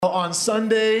on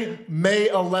Sunday, May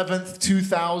 11th,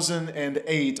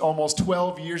 2008, almost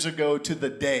 12 years ago to the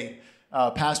day,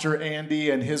 Pastor Andy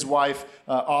and his wife,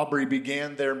 Aubrey,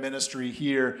 began their ministry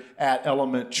here at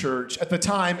Element Church. At the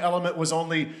time, Element was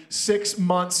only 6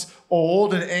 months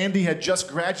old, and Andy had just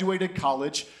graduated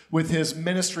college with his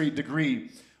ministry degree.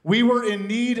 We were in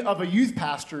need of a youth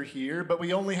pastor here, but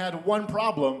we only had one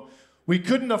problem. We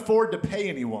couldn't afford to pay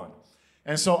anyone.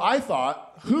 And so I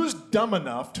thought, who's dumb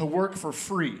enough to work for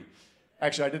free?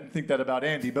 Actually, I didn't think that about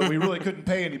Andy, but we really couldn't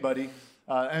pay anybody.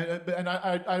 And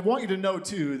I want you to know,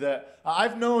 too, that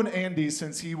I've known Andy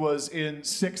since he was in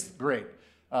 6th grade.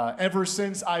 Ever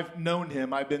since I've known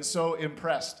him, I've been so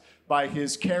impressed by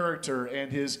his character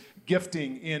and his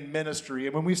gifting in ministry.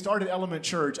 And when we started Element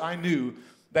Church, I knew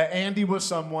that Andy was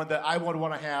someone that I would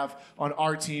want to have on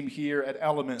our team here at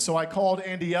Element. So I called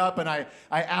Andy up and I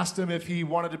asked him if he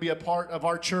wanted to be a part of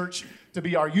our church, to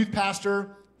be our youth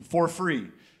pastor for free.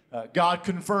 God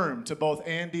confirmed to both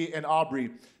Andy and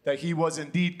Aubrey that he was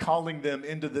indeed calling them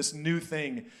into this new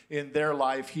thing in their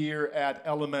life here at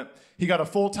Element. He got a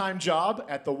full-time job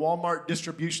at the Walmart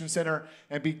Distribution Center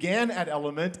and began at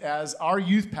Element as our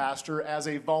youth pastor as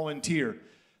a volunteer.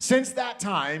 Since that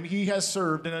time, he has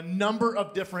served in a number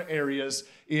of different areas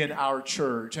in our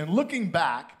church. And looking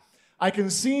back, I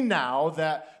can see now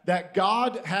that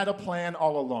God had a plan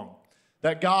all along,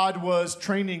 that God was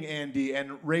training Andy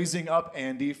and raising up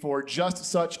Andy for just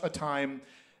such a time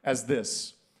as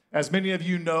this. As many of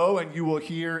you know, and you will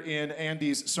hear in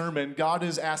Andy's sermon, God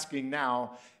is asking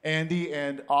now Andy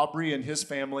and Aubrey and his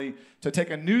family to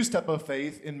take a new step of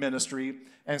faith in ministry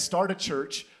and start a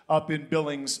church up in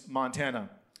Billings, Montana.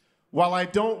 While I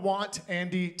don't want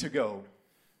Andy to go,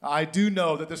 I do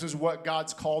know that this is what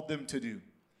God's called them to do.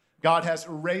 God has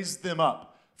raised them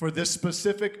up for this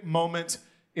specific moment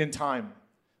in time.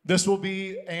 This will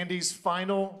be Andy's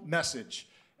final message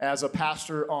as a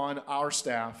pastor on our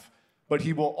staff, but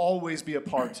he will always be a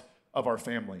part of our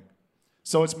family.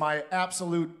 So it's my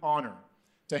absolute honor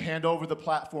to hand over the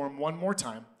platform one more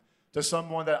time to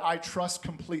someone that I trust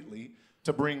completely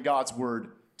to bring God's word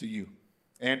to you.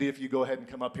 Andy, if you go ahead and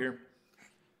come up here.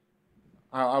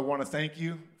 I want to thank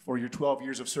you for your 12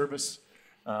 years of service.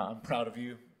 I'm proud of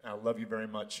you. I love you very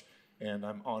much, and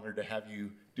I'm honored to have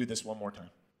you do this one more time.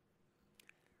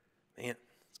 Man,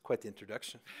 it's quite the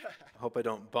introduction. I hope I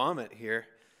don't bomb it here.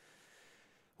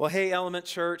 Well, hey, Element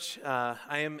Church. I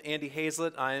am Andy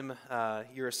Hazlett. I'm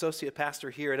your associate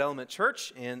pastor here at Element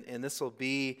Church, and this will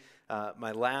be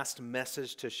my last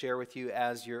message to share with you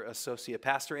as your associate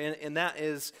pastor, and that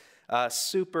is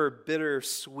super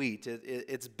bittersweet.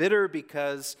 It's bitter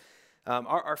because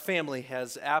our family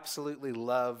has absolutely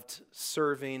loved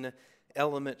serving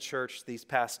Element Church these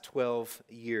past 12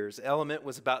 years. Element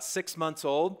was about 6 months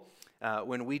old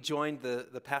when we joined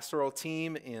the pastoral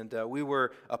team, and we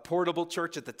were a portable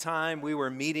church at the time. We were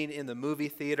meeting in the movie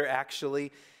theater,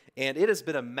 actually, and it has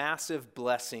been a massive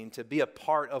blessing to be a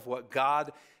part of what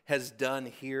God has done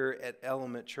here at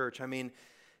Element Church. I mean,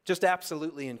 just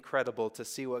absolutely incredible to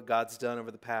see what God's done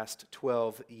over the past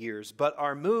 12 years. But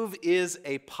our move is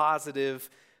a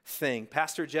positive thing.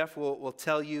 Pastor Jeff will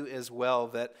tell you as well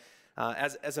that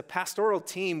as a pastoral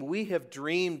team, we have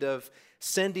dreamed of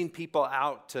sending people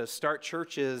out to start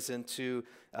churches and to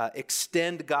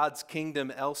extend God's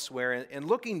kingdom elsewhere. And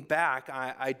looking back,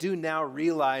 I do now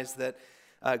realize that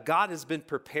God has been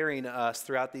preparing us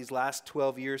throughout these last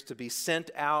 12 years to be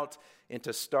sent out and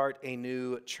to start a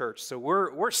new church. So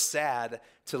we're sad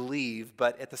to leave,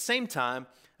 but at the same time,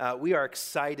 we are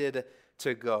excited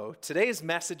to go. Today's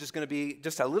message is going to be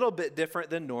just a little bit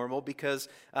different than normal because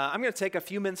I'm going to take a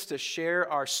few minutes to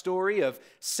share our story of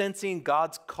sensing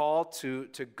God's call to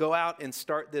go out and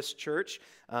start this church.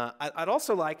 I'd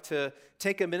also like to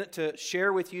take a minute to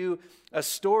share with you a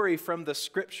story from the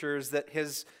scriptures that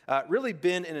has really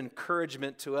been an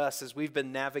encouragement to us as we've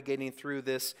been navigating through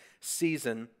this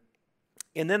season.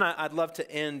 And then I'd love to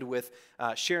end with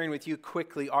sharing with you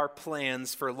quickly our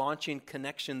plans for launching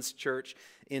Connections Church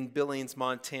in Billings,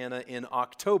 Montana in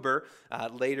October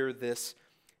later this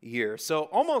year. So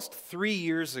almost 3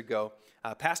 years ago,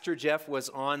 Pastor Jeff was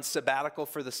on sabbatical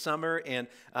for the summer, and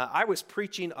I was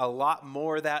preaching a lot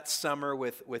more that summer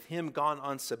with him gone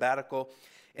on sabbatical.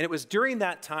 And it was during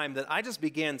that time that I just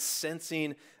began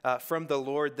sensing from the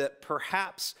Lord that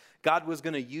perhaps God was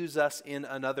going to use us in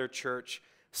another church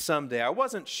someday. I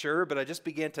wasn't sure, but I just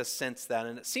began to sense that.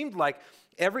 And it seemed like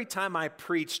every time I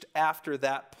preached after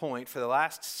that point for the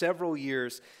last several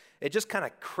years, it just kind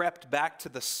of crept back to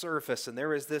the surface. And there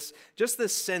was this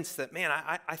sense that, man,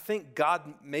 I think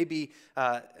God maybe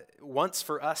wants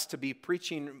for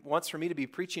me to be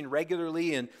preaching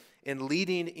regularly and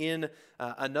leading in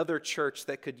another church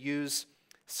that could use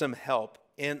some help.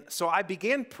 And so I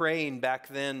began praying back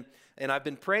then, and I've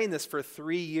been praying this for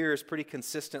 3 years pretty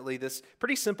consistently, this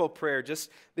pretty simple prayer, just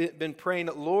been praying,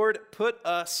 Lord, put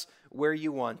us where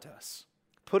you want us.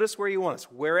 Put us where you want us,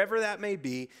 wherever that may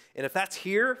be. And if that's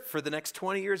here for the next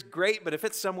 20 years, great. But if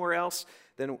it's somewhere else,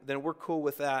 then we're cool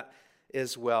with that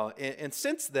as well. And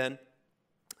since then,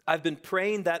 I've been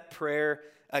praying that prayer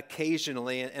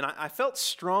occasionally. And I felt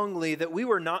strongly that we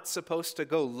were not supposed to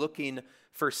go looking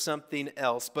for something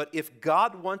else. But if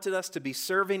God wanted us to be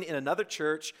serving in another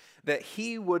church, that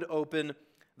he would open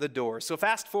the door. So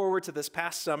fast forward to this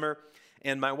past summer,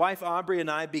 and my wife Aubrey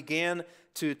and I began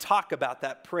to talk about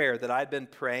that prayer that I'd been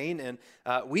praying. And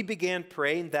we began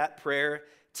praying that prayer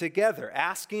together,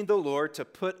 asking the Lord to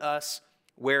put us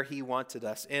where he wanted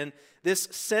us. And this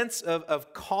sense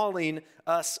of calling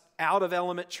us out of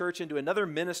Element Church into another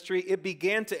ministry, it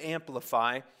began to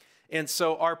amplify. And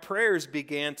so our prayers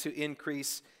began to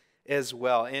increase as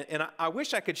well. And I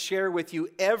wish I could share with you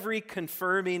every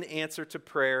confirming answer to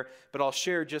prayer, but I'll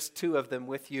share just 2 of them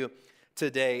with you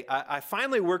today. I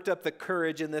finally worked up the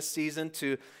courage in this season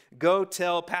to go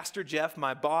tell Pastor Jeff,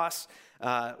 my boss,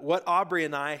 what Aubrey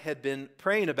and I had been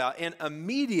praying about. And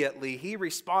immediately he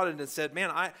responded and said,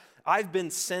 man, I've been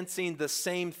sensing the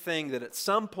same thing, that at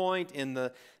some point in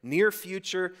the near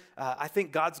future, I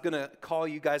think God's going to call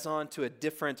you guys on to a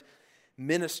different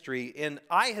ministry. And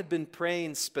I had been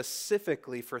praying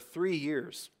specifically for 3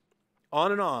 years,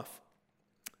 on and off,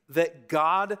 that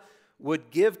God would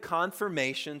give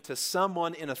confirmation to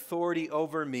someone in authority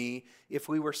over me if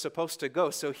we were supposed to go.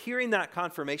 So hearing that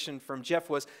confirmation from Jeff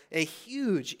was a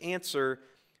huge answer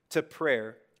to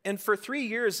prayer. And for 3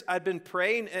 years, I'd been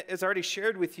praying, as I already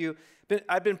shared with you,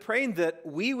 I've been praying that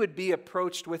we would be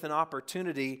approached with an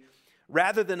opportunity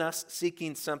rather than us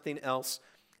seeking something else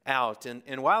out.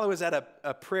 And while I was at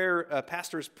a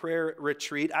pastor's prayer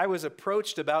retreat, I was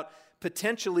approached about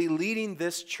potentially leading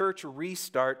this church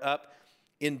restart up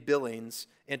in Billings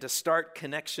and to start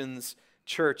Connections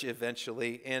Church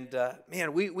eventually. And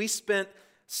man, we spent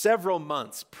several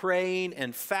months praying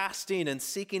and fasting and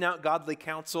seeking out godly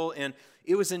counsel. And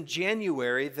it was in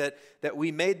January that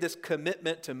we made this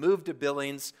commitment to move to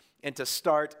Billings and to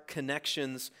start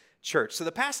Connections Church. So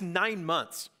the past 9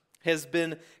 months has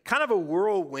been kind of a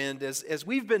whirlwind as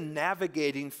we've been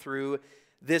navigating through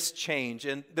this change.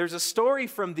 And there's a story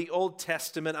from the Old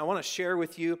Testament I want to share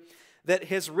with you that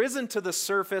has risen to the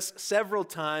surface several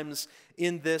times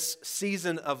in this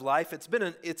season of life. It's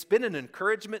been an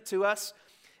encouragement to us,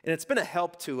 and it's been a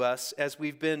help to us as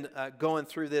we've been going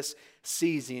through this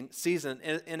season.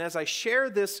 And as I share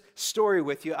this story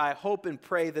with you, I hope and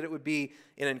pray that it would be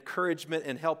an encouragement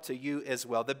and help to you as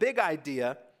well. The big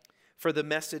idea for the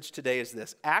message today is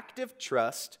this: active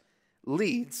trust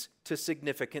leads to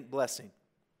significant blessing.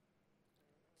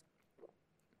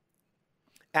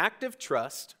 Active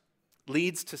trust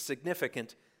leads to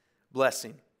significant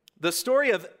blessing. The story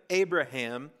of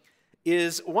Abraham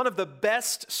is one of the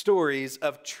best stories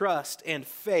of trust and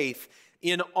faith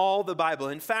in all the Bible.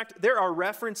 In fact, there are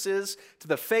references to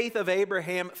the faith of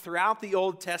Abraham throughout the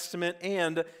Old Testament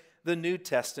and the New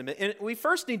Testament. And we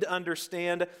first need to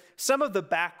understand some of the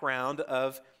background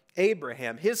of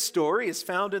Abraham. His story is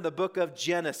found in the book of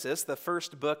Genesis, the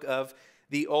first book of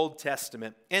the Old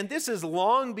Testament. And this is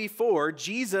long before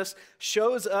Jesus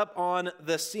shows up on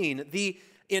the scene. The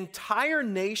entire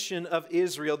nation of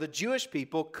Israel, the Jewish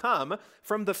people, come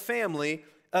from the family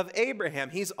of Abraham.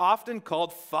 He's often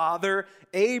called Father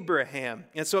Abraham.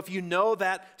 And so if you know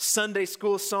that Sunday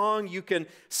school song, you can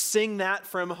sing that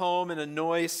from home and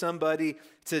annoy somebody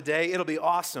today. It'll be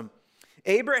awesome.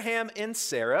 Abraham and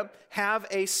Sarah have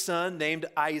a son named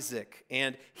Isaac,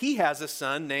 and he has a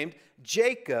son named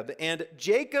Jacob. And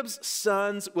Jacob's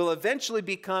sons will eventually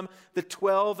become the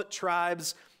 12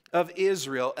 tribes of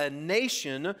Israel. A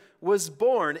nation was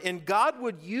born, and God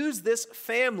would use this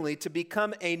family to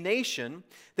become a nation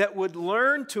that would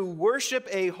learn to worship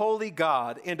a holy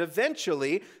God. And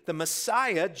eventually, the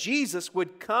Messiah, Jesus,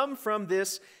 would come from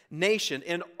this nation,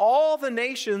 and all the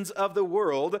nations of the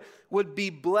world would be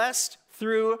blessed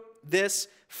through this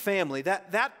family.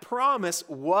 That promise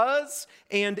was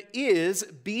and is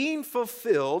being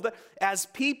fulfilled as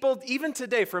people, even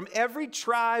today, from every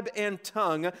tribe and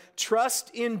tongue,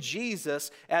 trust in Jesus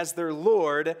as their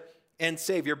Lord and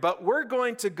Savior. But we're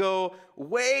going to go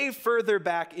way further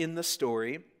back in the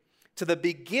story to the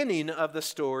beginning of the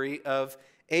story of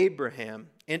Abraham.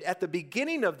 And at the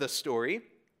beginning of the story,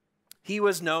 he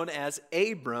was known as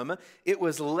Abram. It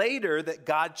was later that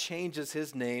God changes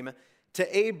his name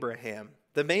to Abraham.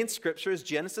 The main scripture is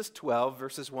Genesis 12,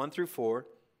 verses 1 through 4.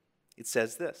 It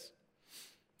says this: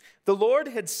 "The Lord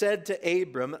had said to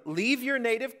Abram, 'Leave your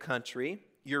native country,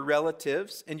 your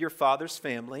relatives, and your father's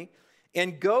family,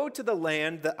 and go to the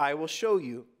land that I will show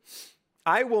you.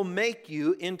 I will make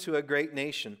you into a great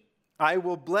nation. I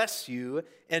will bless you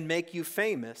and make you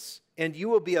famous, and you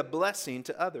will be a blessing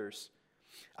to others.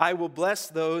 I will bless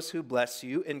those who bless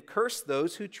you and curse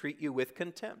those who treat you with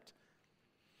contempt.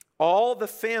 All the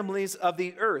families of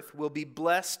the earth will be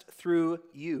blessed through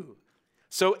you.'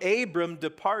 So Abram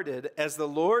departed as the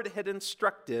Lord had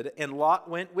instructed, and Lot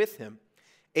went with him.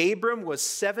 Abram was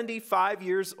 75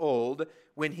 years old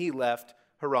when he left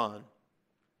Haran."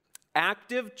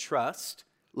 Active trust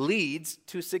leads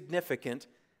to significant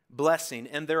blessing.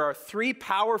 And there are three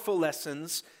powerful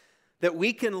lessons that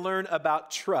we can learn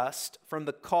about trust from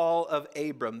the call of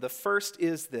Abram. The first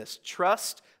is this: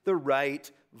 trust the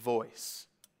right voice.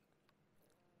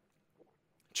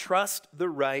 Trust the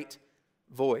right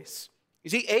voice. You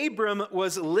see, Abram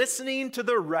was listening to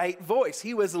the right voice.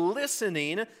 He was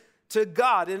listening to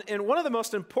God. And one of the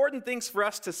most important things for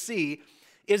us to see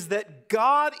is that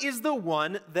God is the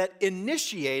one that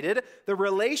initiated the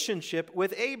relationship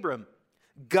with Abram.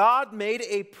 God made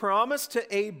a promise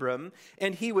to Abram,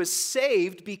 and he was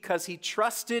saved because he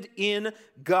trusted in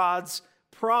God's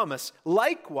promise.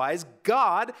 Likewise,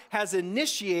 God has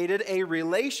initiated a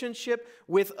relationship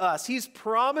with us. He's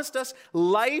promised us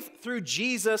life through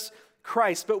Jesus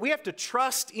Christ, but we have to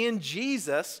trust in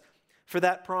Jesus for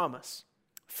that promise.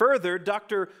 Further,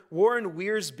 Dr. Warren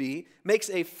Wiersbe makes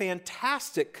a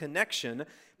fantastic connection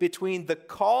between the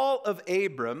call of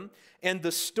Abram and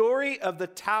the story of the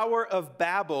Tower of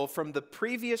Babel from the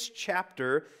previous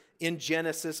chapter in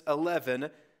Genesis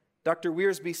 11. Dr.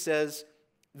 Wiersbe says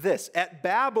this: "At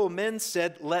Babel, men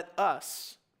said, 'Let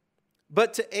us.'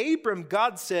 But to Abram,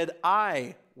 God said,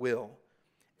 'I will.'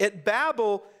 At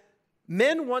Babel,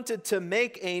 men wanted to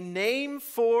make a name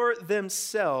for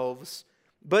themselves,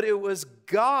 but it was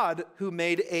God who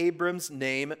made Abram's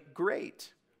name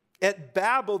great. At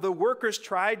Babel, the workers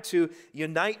tried to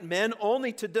unite men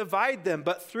only to divide them,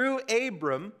 but through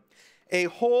Abram, a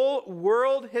whole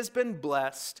world has been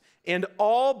blessed, and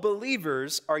all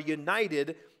believers are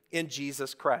united in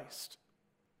Jesus Christ."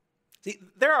 See,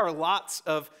 there are lots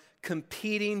of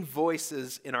competing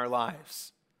voices in our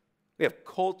lives. We have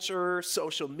culture,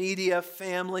 social media,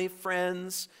 family,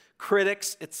 friends,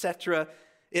 critics, etc.,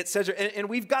 etc. And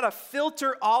we've got to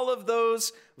filter all of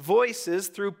those voices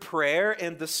through prayer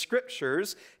and the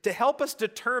scriptures to help us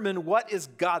determine what is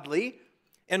godly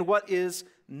and what is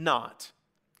not.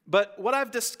 But what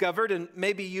I've discovered, and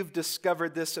maybe you've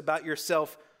discovered this about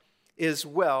yourself as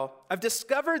well, I've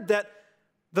discovered that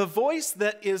the voice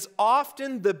that is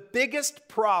often the biggest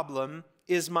problem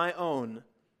is my own.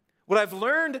 What I've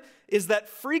learned is that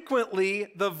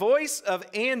frequently the voice of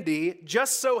Andy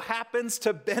just so happens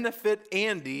to benefit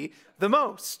Andy the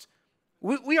most.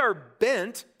 We are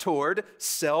bent toward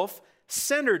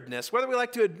self-centeredness, whether we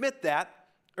like to admit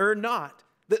that or not.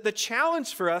 The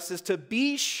challenge for us is to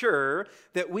be sure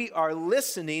that we are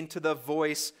listening to the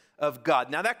voice of God.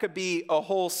 Now, that could be a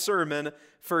whole sermon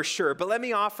for sure, but let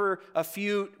me offer a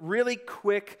few really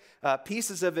quick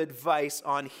pieces of advice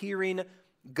on hearing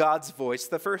God's voice.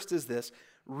 The first is this: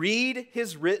 read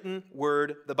his written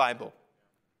word, the Bible.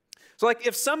 So like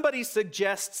if somebody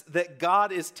suggests that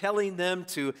God is telling them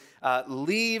to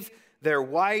leave their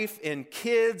wife and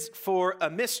kids for a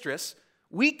mistress,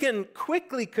 we can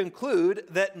quickly conclude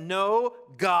that no,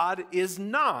 God is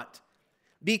not,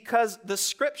 because the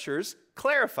scriptures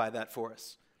clarify that for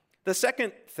us. The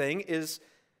second thing is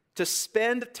to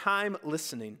spend time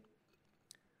listening.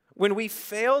 When we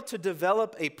fail to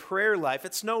develop a prayer life,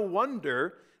 it's no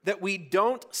wonder that we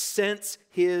don't sense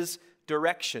his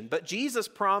direction. But Jesus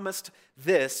promised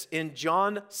this in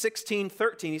John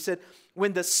 16:13. He said,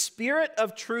 "When the Spirit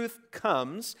of truth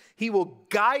comes, he will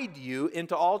guide you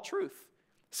into all truth."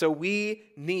 So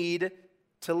we need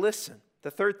to listen.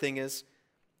 The third thing is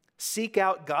seek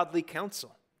out godly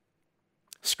counsel.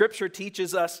 Scripture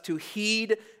teaches us to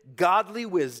heed godly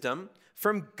wisdom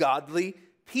from godly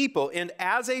people. And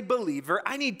as a believer,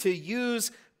 I need to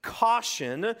use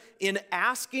caution in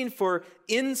asking for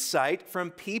insight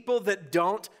from people that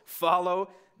don't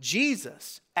follow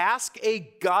Jesus. Ask a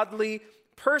godly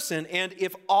person. And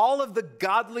if all of the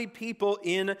godly people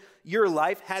in your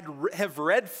life have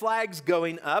red flags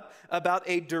going up about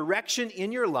a direction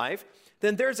in your life,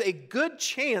 then there's a good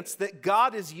chance that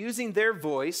God is using their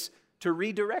voice to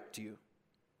redirect you.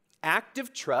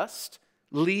 Active trust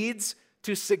leads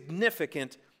to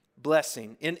significant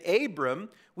blessing. In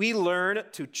Abram, we learn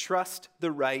to trust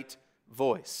the right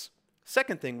voice.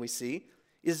 Second thing we see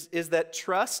is that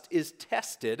trust is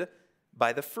tested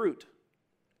by the fruit.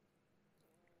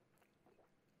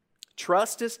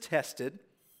 Trust is tested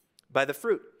by the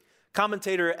fruit.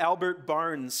 Commentator Albert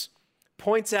Barnes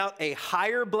points out a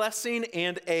higher blessing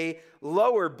and a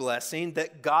lower blessing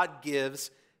that God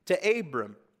gives to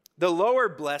Abram. The lower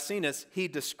blessing, as he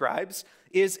describes,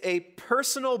 is a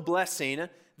personal blessing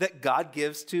that God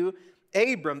gives to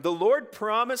Abram. The Lord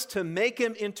promised to make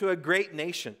him into a great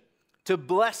nation, to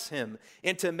bless him,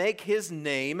 and to make his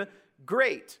name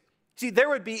great. See, there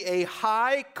would be a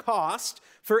high cost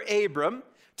for Abram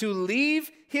to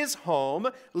leave his home,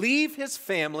 leave his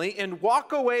family, and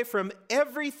walk away from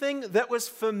everything that was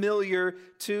familiar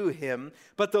to him.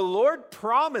 But the Lord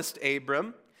promised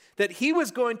Abram that he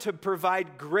was going to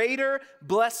provide greater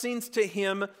blessings to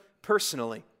him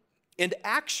personally. And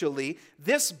actually,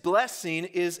 this blessing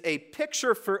is a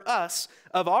picture for us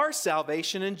of our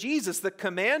salvation in Jesus. The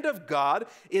command of God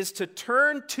is to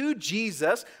turn to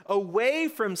Jesus away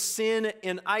from sin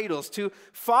and idols. To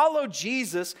follow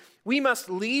Jesus, we must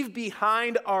leave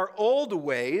behind our old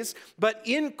ways, but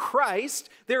in Christ,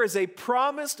 there is a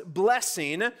promised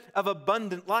blessing of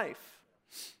abundant life.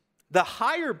 The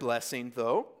higher blessing,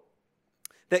 though,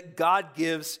 that God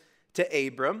gives to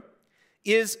Abram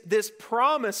is this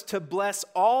promise to bless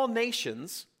all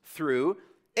nations through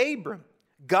Abram.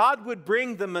 God would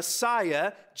bring the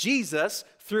Messiah, Jesus,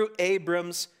 through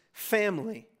Abram's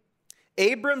family.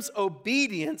 Abram's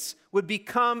obedience would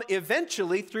become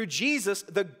eventually, through Jesus,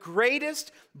 the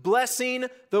greatest blessing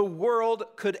the world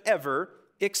could ever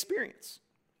experience.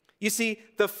 You see,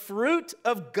 the fruit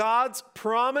of God's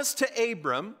promise to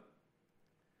Abram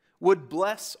would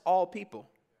bless all people.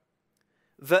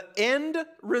 The end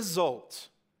result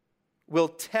will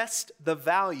test the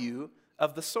value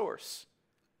of the source.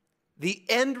 The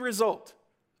end result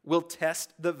will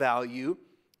test the value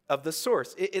of the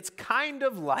source. It's kind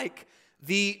of like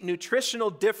the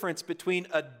nutritional difference between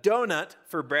a donut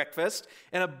for breakfast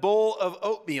and a bowl of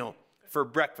oatmeal for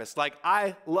breakfast. Like,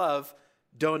 I love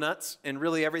donuts and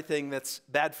really everything that's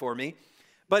bad for me.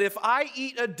 But if I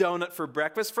eat a donut for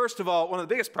breakfast, first of all, one of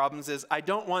the biggest problems is I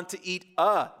don't want to eat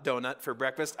a donut for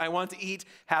breakfast. I want to eat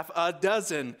half a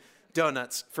dozen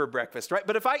donuts for breakfast, right?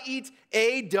 But if I eat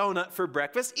a donut for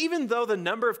breakfast, even though the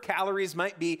number of calories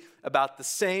might be about the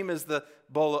same as the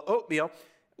bowl of oatmeal,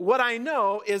 what I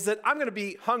know is that I'm going to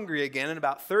be hungry again in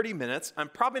about 30 minutes. I'm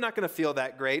probably not going to feel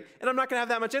that great, and I'm not going to have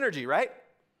that much energy, right?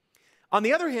 On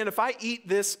the other hand, if I eat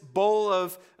this bowl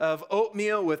of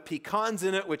oatmeal with pecans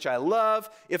in it, which I love,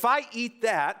 if I eat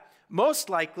that, most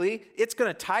likely it's going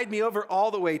to tide me over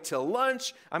all the way till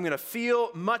lunch. I'm going to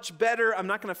feel much better. I'm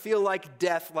not going to feel like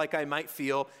death like I might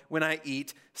feel when I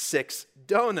eat 6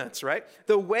 donuts, right?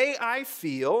 The way I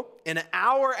feel an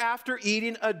hour after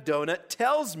eating a donut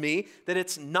tells me that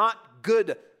it's not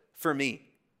good for me.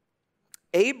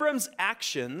 Abram's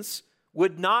actions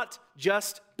would not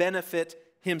just benefit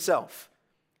himself.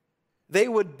 They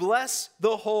would bless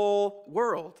the whole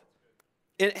world.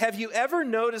 And have you ever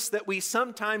noticed that we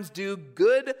sometimes do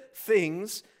good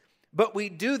things, but we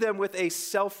do them with a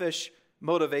selfish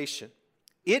motivation?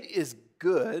 It is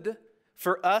good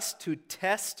for us to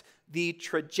test the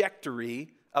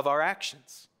trajectory of our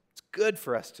actions. It's good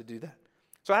for us to do that.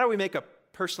 So how do we make a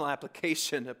personal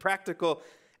application, a practical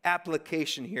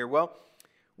application here? Well,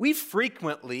 we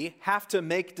frequently have to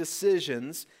make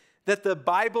decisions that the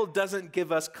Bible doesn't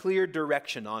give us clear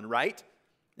direction on, right?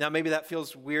 Now, maybe that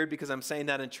feels weird because I'm saying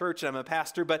that in church and I'm a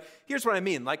pastor, but here's what I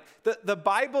mean. Like, the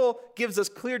Bible gives us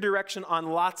clear direction on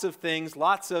lots of things,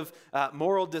 lots of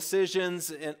moral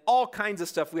decisions and all kinds of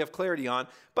stuff we have clarity on.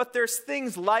 But there's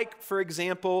things like, for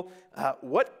example,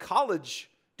 what college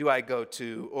do I go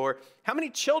to? Or how many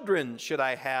children should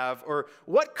I have? Or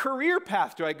what career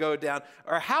path do I go down?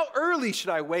 Or how early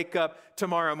should I wake up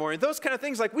tomorrow morning? Those kind of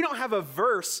things. Like, we don't have a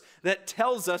verse that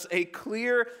tells us a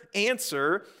clear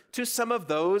answer to some of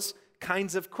those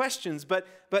kinds of questions. But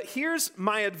here's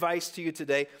my advice to you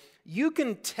today. You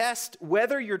can test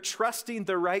whether you're trusting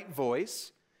the right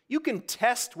voice. You can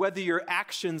test whether your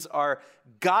actions are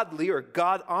godly or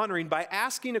God-honoring by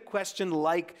asking a question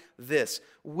like this.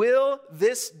 Will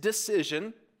this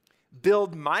decision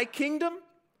build my kingdom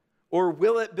or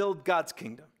will it build God's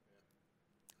kingdom?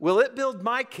 Will it build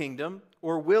my kingdom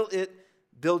or will it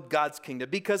build God's kingdom?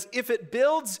 Because if it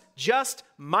builds just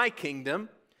my kingdom,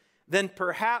 then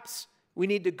perhaps we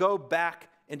need to go back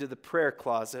into the prayer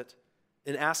closet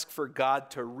and ask for God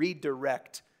to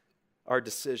redirect our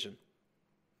decision.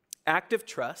 Active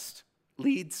trust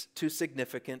leads to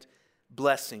significant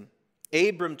blessing.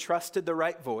 Abram trusted the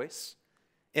right voice,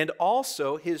 and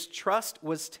also his trust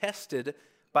was tested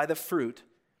by the fruit.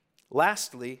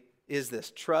 Lastly is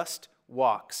this: trust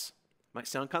walks Might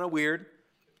sound kind of weird,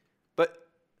 but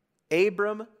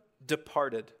Abram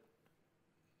departed.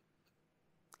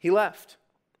 He left.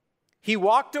 He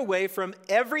walked away from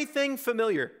everything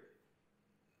familiar.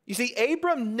 You see,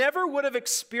 Abram never would have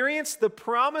experienced the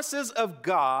promises of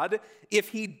God if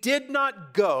he did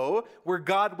not go where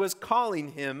God was calling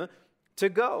him to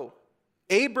go.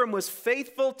 Abram was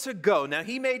faithful to go. Now,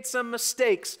 he made some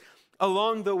mistakes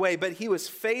along the way, but he was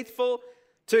faithful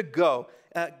to go.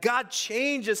 God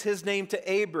changes his name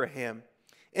to Abraham,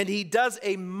 and he does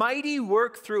a mighty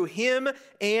work through him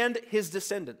and his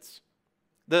descendants.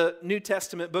 The New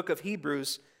Testament book of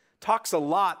Hebrews talks a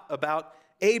lot about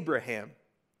Abraham.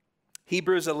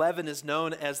 Hebrews 11 is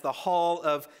known as the Hall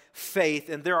of Faith,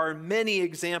 and there are many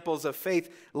examples of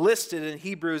faith listed in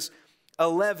Hebrews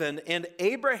 11, and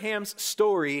Abraham's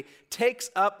story takes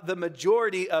up the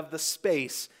majority of the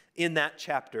space in that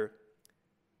chapter.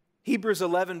 Hebrews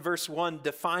 11 verse 1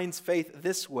 defines faith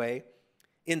this way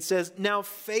and says, "Now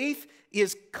faith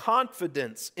is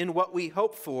confidence in what we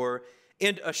hope for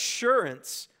and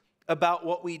assurance about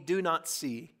what we do not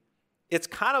see." It's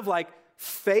kind of like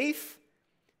faith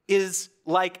is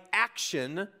like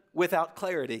action without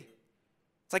clarity.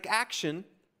 It's like action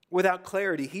without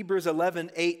clarity. Hebrews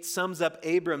 11:8 sums up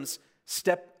Abram's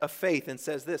step of faith and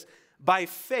says this: "By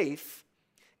faith,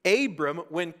 Abram,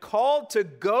 when called to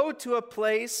go to a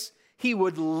place he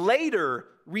would later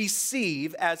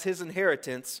receive as his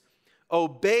inheritance,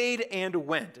 obeyed and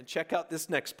went." And check out this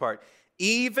next part.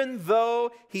 "Even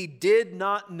though he did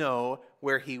not know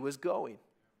where he was going."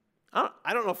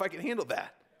 I don't know if I can handle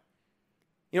that.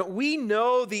 We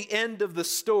know the end of the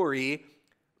story,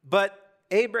 but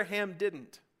Abraham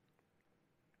didn't.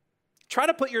 Try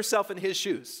to put yourself in his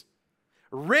shoes.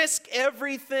 Risk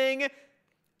everything,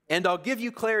 and I'll give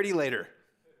you clarity later.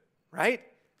 Right?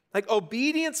 Like,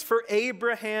 obedience for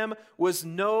Abraham was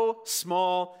no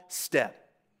small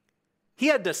step. He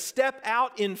had to step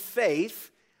out in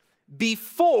faith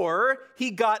before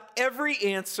he got every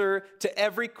answer to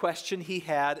every question he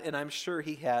had, and I'm sure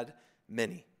he had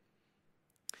many.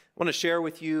 I want to share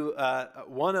with you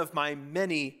one of my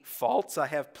many faults. I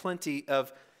have plenty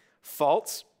of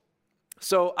faults.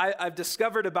 So I've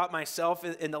discovered about myself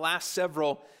in the last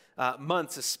several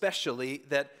months especially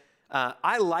that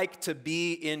I like to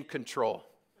be in control,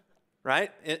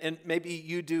 right? And maybe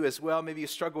you do as well. Maybe you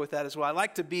struggle with that as well. I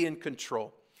like to be in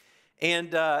control.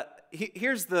 And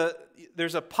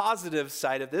there's a positive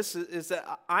side of this, is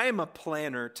that I am a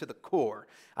planner to the core.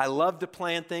 I love to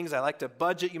plan things. I like to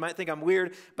budget. You might think I'm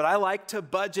weird, but I like to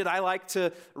budget. I like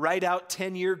to write out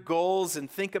 10-year goals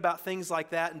and think about things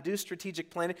like that and do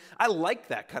strategic planning. I like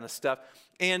that kind of stuff.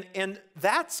 And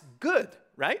that's good,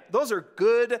 right? Those are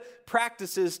good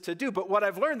practices to do. But what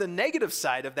I've learned, the negative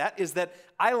side of that, is that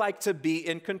I like to be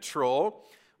in control,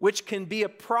 which can be a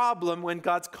problem when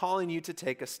God's calling you to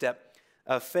take a step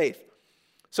of faith.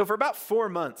 So for about 4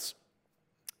 months,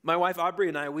 my wife Aubrey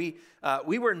and I, we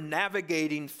were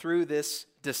navigating through this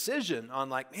decision on,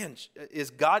 like, man, is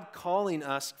God calling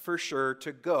us for sure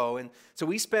to go? And so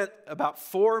we spent about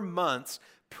 4 months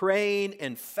praying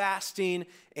and fasting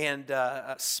and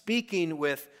speaking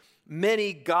with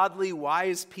many godly,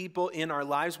 wise people in our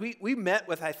lives. We met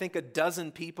with, I think,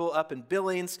 12 people up in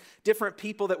Billings, different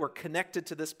people that were connected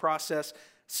to this process,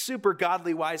 super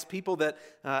godly, wise people that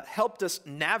helped us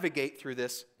navigate through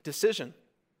this decision.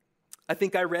 I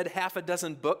think I read 6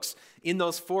 books in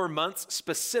those 4 months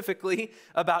specifically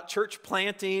about church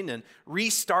planting and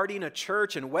restarting a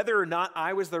church and whether or not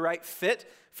I was the right fit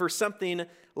for something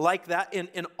like that.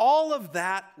 And all of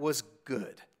that was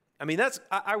good. I mean,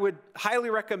 I would highly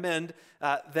recommend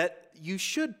that you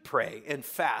should pray and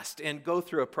fast and go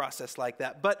through a process like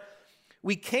that. But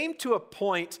we came to a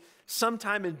point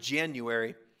sometime in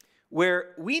January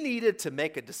where we needed to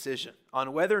make a decision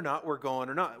on whether or not we're going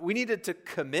or not. We needed to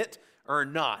commit or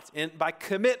not. And by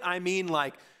commit, I mean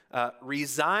like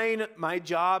resign my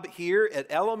job here at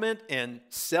Element and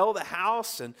sell the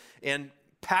house and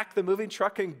pack the moving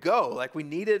truck and go. Like, we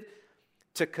needed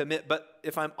to commit. But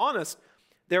if I'm honest,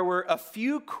 there were a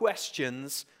few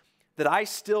questions that I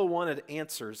still wanted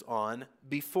answers on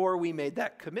before we made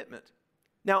that commitment.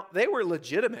 Now, they were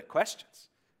legitimate questions,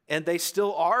 and they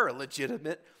still are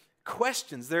legitimate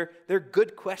questions. They're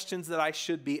good questions that I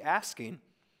should be asking.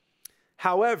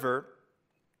 However,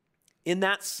 in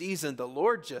that season, the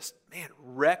Lord just,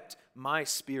 wrecked my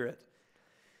spirit.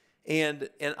 And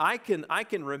I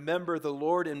can remember the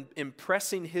Lord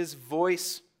impressing his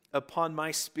voice upon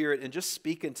my spirit and just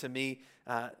speaking to me,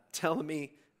 telling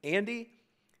me, Andy,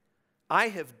 I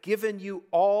have given you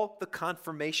all the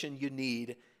confirmation you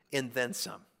need and then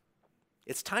some.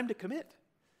 It's time to commit.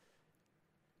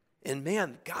 And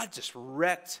man, God just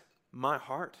wrecked my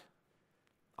heart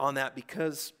on that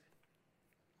because,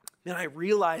 man, I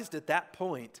realized at that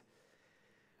point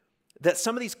that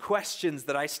some of these questions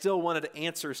that I still wanted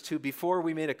answers to before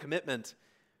we made a commitment,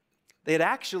 they had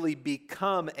actually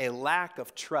become a lack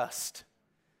of trust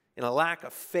and a lack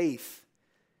of faith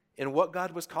in what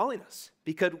God was calling us.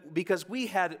 Because we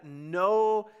had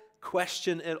no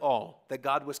question at all that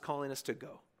God was calling us to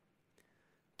go.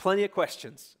 Plenty of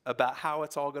questions about how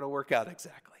it's all going to work out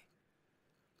exactly.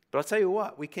 But I'll tell you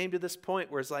what, we came to this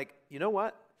point where it's like, you know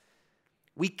what?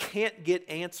 We can't get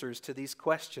answers to these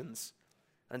questions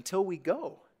until we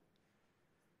go.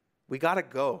 We got to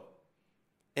go.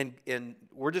 And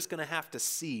we're just going to have to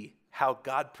see how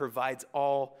God provides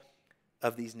all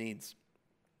of these needs.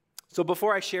 So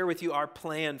before I share with you our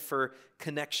plan for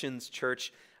Connections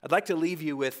Church, I'd like to leave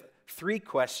you with 3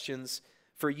 questions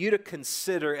for you to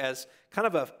consider as kind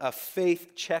of a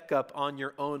faith checkup on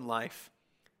your own life.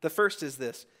 The first is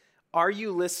this: are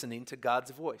you listening to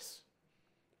God's voice?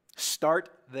 Start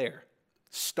there.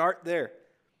 Start there.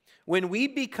 When we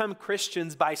become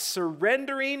Christians by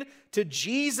surrendering to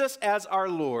Jesus as our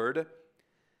Lord,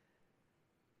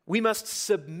 we must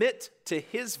submit to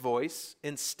His voice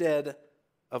instead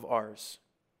of ours.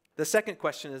 The second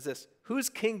question is this: whose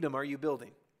kingdom are you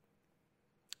building?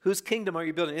 Whose kingdom are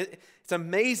you building? It's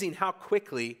amazing how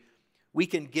quickly we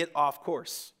can get off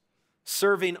course,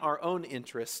 serving our own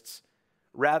interests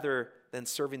rather than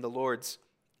serving the Lord's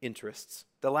interests.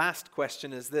 The last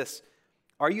question is this: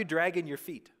 are you dragging your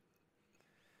feet?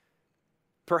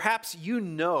 Perhaps you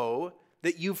know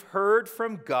that you've heard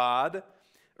from God,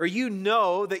 or you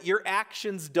know that your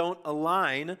actions don't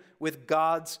align with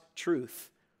God's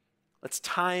truth. It's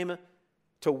time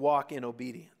to walk in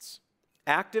obedience.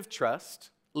 Active trust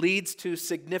leads to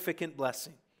significant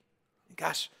blessing.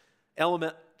 Gosh,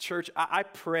 Element Church, I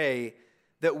pray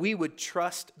that we would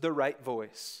trust the right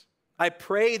voice. I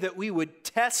pray that we would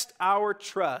test our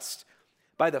trust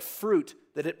by the fruit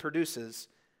that it produces.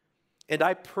 And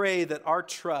I pray that our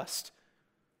trust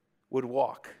would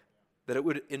walk, that it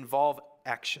would involve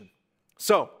action.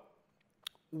 So,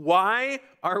 why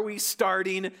are we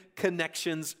starting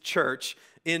Connections Church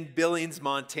in Billings,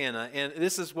 Montana? And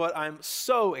this is what I'm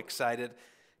so excited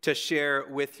to share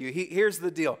with you. Here's the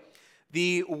deal.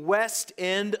 The west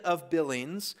end of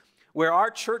Billings, where our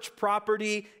church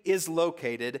property is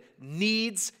located,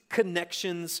 needs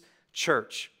Connections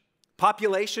Church.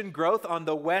 Population growth on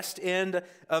the west end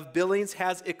of Billings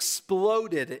has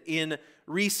exploded in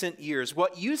recent years.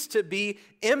 What used to be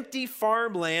empty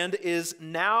farmland is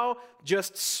now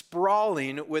just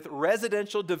sprawling with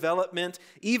residential development,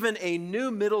 even a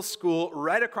new middle school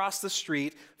right across the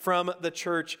street from the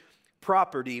church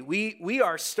property. We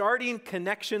are starting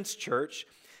Connections Church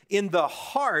in the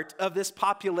heart of this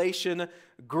population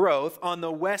growth on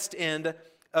the west end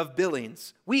of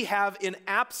Billings. We have an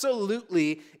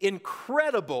absolutely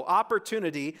incredible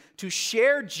opportunity to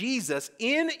share Jesus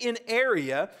in an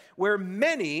area where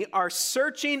many are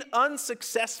searching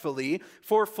unsuccessfully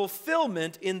for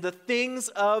fulfillment in the things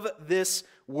of this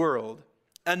world.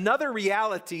 Another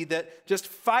reality that just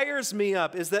fires me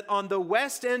up is that on the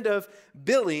west end of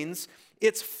Billings,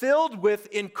 it's filled with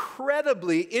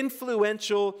incredibly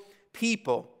influential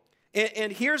people.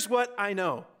 And here's what I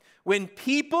know. When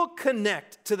people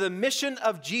connect to the mission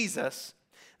of Jesus,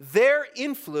 their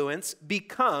influence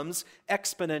becomes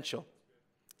exponential.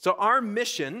 So our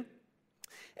mission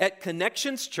at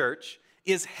Connections Church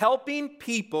is helping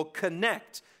people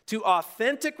connect to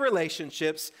authentic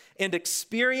relationships and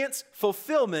experience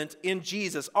fulfillment in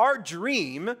Jesus. Our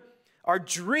dream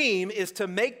is to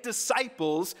make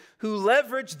disciples who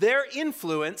leverage their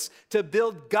influence to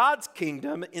build God's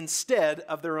kingdom instead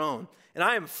of their own. And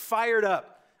I am fired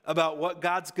up about what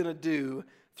God's going to do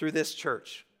through this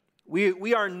church.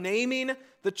 We are naming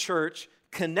the church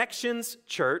Connections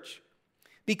Church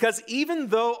because even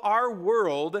though our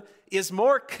world is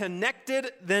more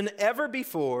connected than ever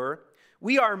before,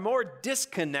 we are more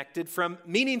disconnected from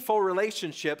meaningful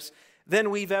relationships than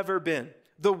we've ever been.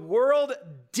 The world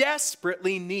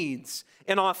desperately needs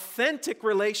an authentic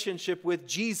relationship with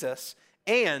Jesus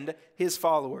and his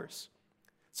followers.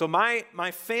 So my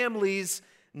family's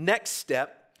next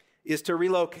step is to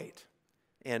relocate.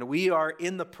 And we are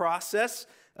in the process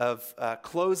of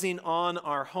closing on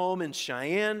our home in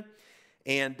Cheyenne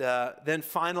and then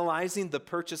finalizing the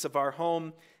purchase of our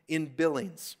home in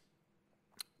Billings.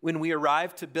 When we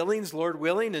arrive to Billings, Lord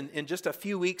willing, in just a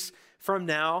few weeks from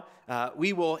now,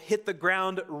 we will hit the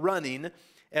ground running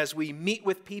as we meet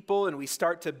with people and we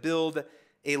start to build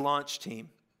a launch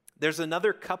team. There's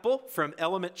another couple from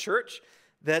Element Church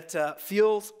that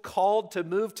feels called to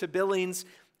move to Billings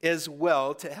as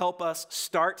well to help us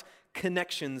start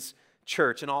Connections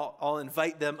Church. And I'll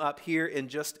invite them up here in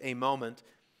just a moment.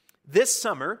 This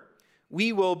summer,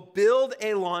 we will build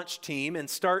a launch team and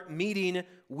start meeting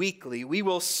weekly. We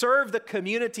will serve the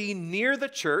community near the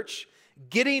church,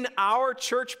 getting our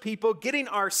church people, getting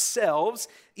ourselves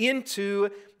into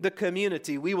the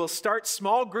community. We will start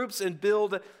small groups and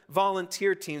build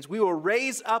volunteer teams. We will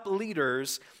raise up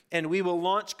leaders, and we will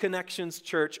launch Connections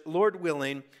Church, Lord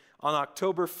willing, on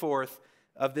October 4th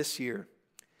of this year.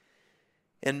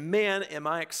 And man, am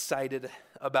I excited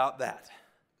about that.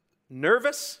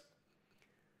 Nervous,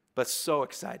 but so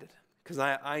excited, because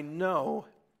I know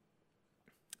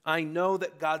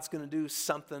that God's going to do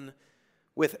something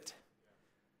with it.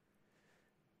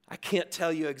 I can't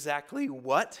tell you exactly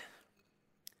what,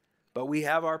 but we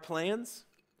have our plans.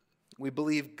 We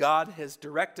believe God has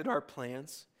directed our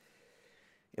plans,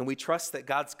 and we trust that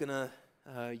God's going to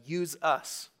use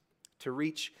us to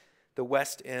reach the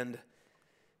west end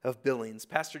of Billings.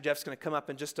 Pastor Jeff's going to come up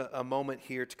in just a moment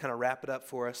here to kind of wrap it up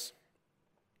for us.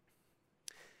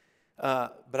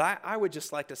 But I would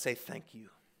just like to say thank you.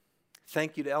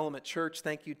 Thank you to Element Church.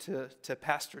 Thank you to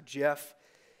Pastor Jeff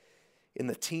and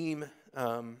the team.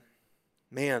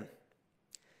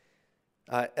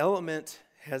 Element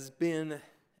has been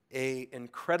an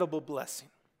incredible blessing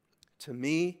to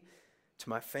me, to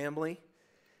my family,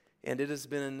 and it has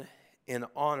been an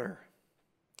honor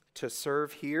to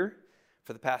serve here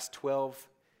for the past 12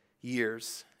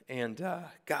 years. And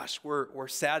gosh, we're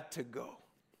sad to go.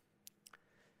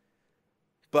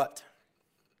 But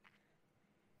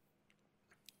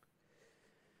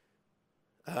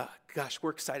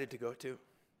we're excited to go too.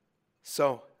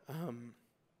 So,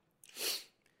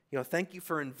 thank you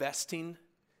for investing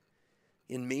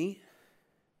in me,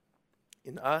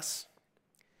 in us,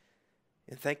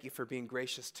 and thank you for being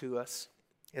gracious to us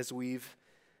as we've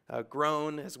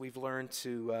grown, as we've learned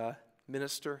to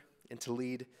minister and to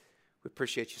lead. We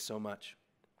appreciate you so much.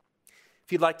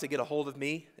 If you'd like to get a hold of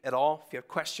me at all, if you have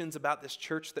questions about this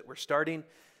church that we're starting,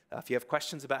 if you have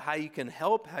questions about how you can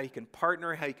help, how you can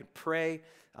partner, how you can pray,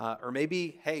 or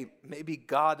maybe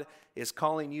God is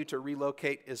calling you to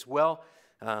relocate as well.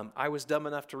 I was dumb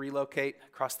enough to relocate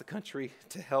across the country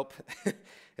to help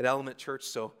at Element Church,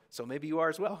 so maybe you are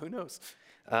as well. Who knows?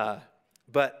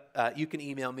 But you can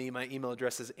email me. My email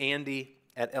address is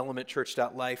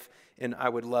andy@elementchurch.life, and I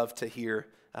would love to hear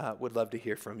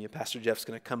from you. Pastor Jeff's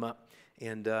going to come up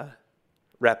and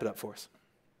wrap it up for us.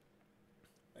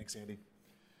 Thanks, Andy.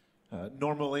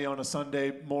 Normally on a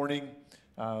Sunday morning,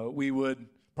 we would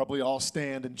probably all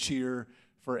stand and cheer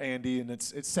for Andy, and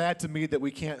it's sad to me that we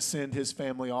can't send his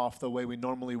family off the way we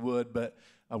normally would, but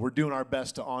we're doing our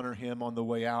best to honor him on the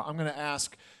way out. I'm going to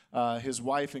ask his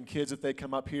wife and kids if they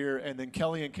come up here, and then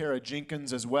Kelly and Kara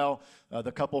Jenkins as well,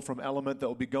 the couple from Element that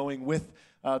will be going with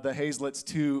the Hazlets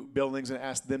to Billings, and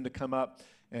ask them to come up,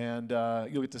 and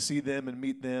you'll get to see them and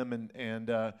meet them, and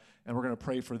we're going to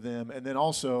pray for them. And then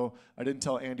also, I didn't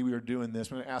tell Andy we were doing this.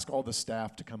 We're going to ask all the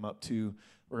staff to come up too.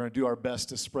 We're going to do our best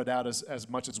to spread out as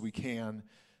much as we can.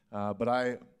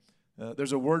 But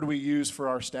there's a word we use for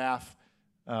our staff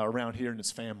around here, and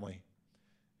it's family.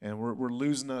 And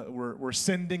we're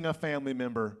sending a family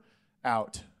member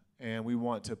out, and we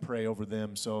want to pray over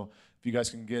them. So if you guys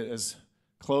can get as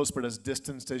close but as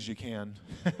distanced as you can,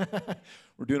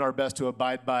 we're doing our best to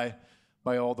abide by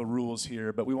all the rules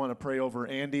here. But we want to pray over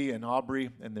Andy and Aubrey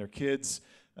and their kids,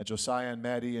 Josiah and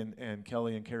Maddie and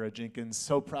Kelly and Kara Jenkins.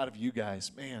 So proud of you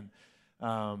guys, man.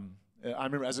 I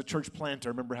remember as a church planter,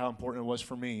 I remember how important it was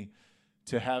for me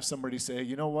to have somebody say,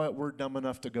 you know what, we're dumb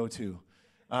enough to go too.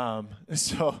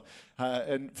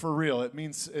 And for real, it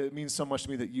means so much to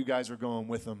me that you guys are going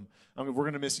with them. I mean, we're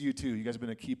going to miss you too. You guys have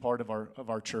been a key part of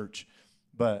our church,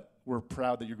 but we're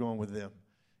proud that you're going with them.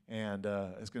 And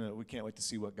we can't wait to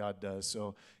see what God does.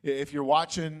 So if you're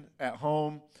watching at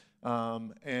home,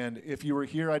 and if you were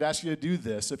here, I'd ask you to do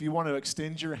this. If you want to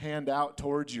extend your hand out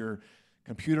towards your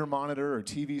computer monitor or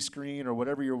TV screen or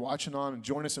whatever you're watching on, and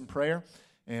join us in prayer.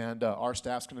 And our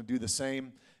staff's going to do the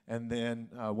same. And then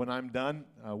when I'm done,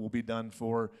 we'll be done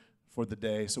for the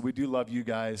day. So we do love you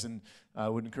guys, and I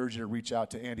would encourage you to reach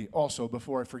out to Andy. Also,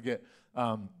 before I forget,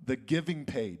 the giving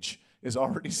page is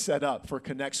already set up for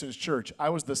Connections Church. I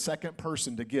was the second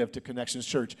person to give to Connections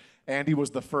Church. Andy was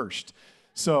the first.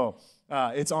 So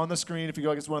it's on the screen. If you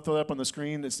guys want to throw that up on the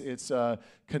screen, it's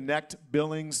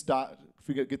connectbillings. If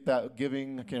we get that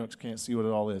giving, I can't see what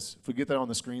it all is. If we get that on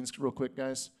the screens real quick,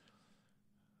 guys.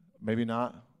 Maybe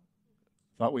not.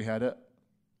 Thought we had it.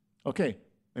 Okay,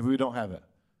 maybe we don't have it.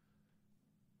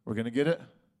 We're going to get it?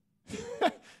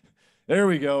 There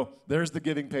we go. There's the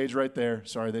giving page right there.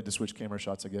 Sorry, they had to switch camera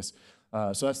shots, I guess.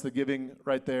 So that's the giving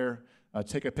right there.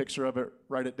 Take a picture of it,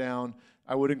 write it down.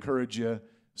 I would encourage you,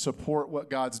 support what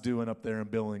God's doing up there in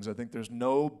Billings. I think there's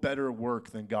no better work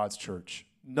than God's church.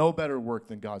 No better work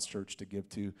than God's church to give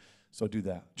to. So do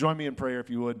that. Join me in prayer if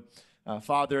you would.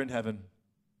 Father in heaven,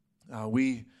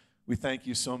 we thank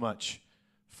you so much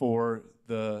for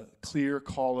the clear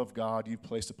call of God you've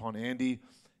placed upon Andy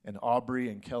and Aubrey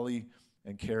and Kelly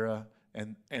and Kara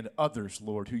and others,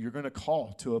 Lord, who you're going to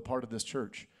call to a part of this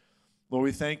church. Lord,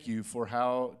 we thank you for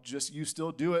how just you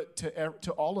still do it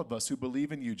to all of us who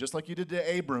believe in you. Just like you did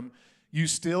to Abram, you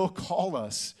still call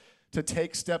us to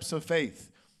take steps of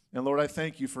faith. And Lord, I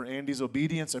thank you for Andy's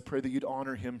obedience. I pray that you'd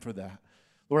honor him for that.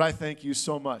 Lord, I thank you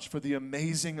so much for the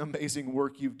amazing, amazing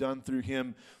work you've done through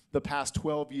him the past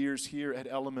 12 years here at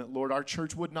Element. Lord, our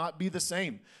church would not be the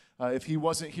same if he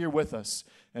wasn't here with us.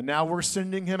 And now we're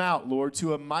sending him out, Lord,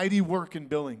 to a mighty work in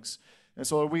Billings. And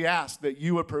so Lord, we ask that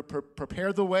you would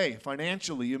prepare the way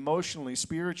financially, emotionally,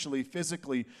 spiritually,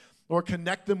 physically. Lord,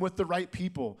 connect them with the right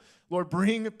people. Lord,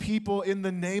 bring people in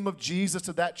the name of Jesus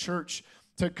to that church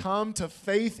to come to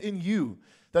faith in you,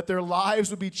 that their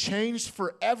lives would be changed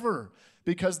forever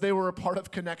because they were a part of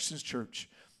Connections Church.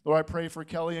 Lord, I pray for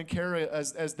Kelly and Kara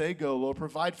as they go. Lord,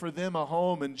 provide for them a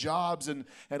home and jobs and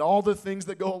all the things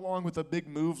that go along with a big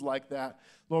move like that.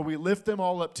 Lord, we lift them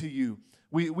all up to you.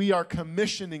 We are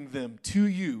commissioning them to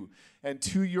you and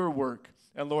to your work.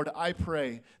 And Lord, I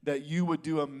pray that you would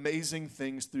do amazing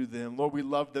things through them. Lord, we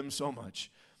love them so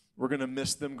much. We're going to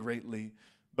miss them greatly.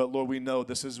 But Lord, we know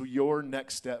this is your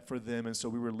next step for them, and so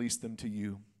we release them to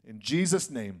you. In Jesus'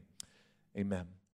 name, amen.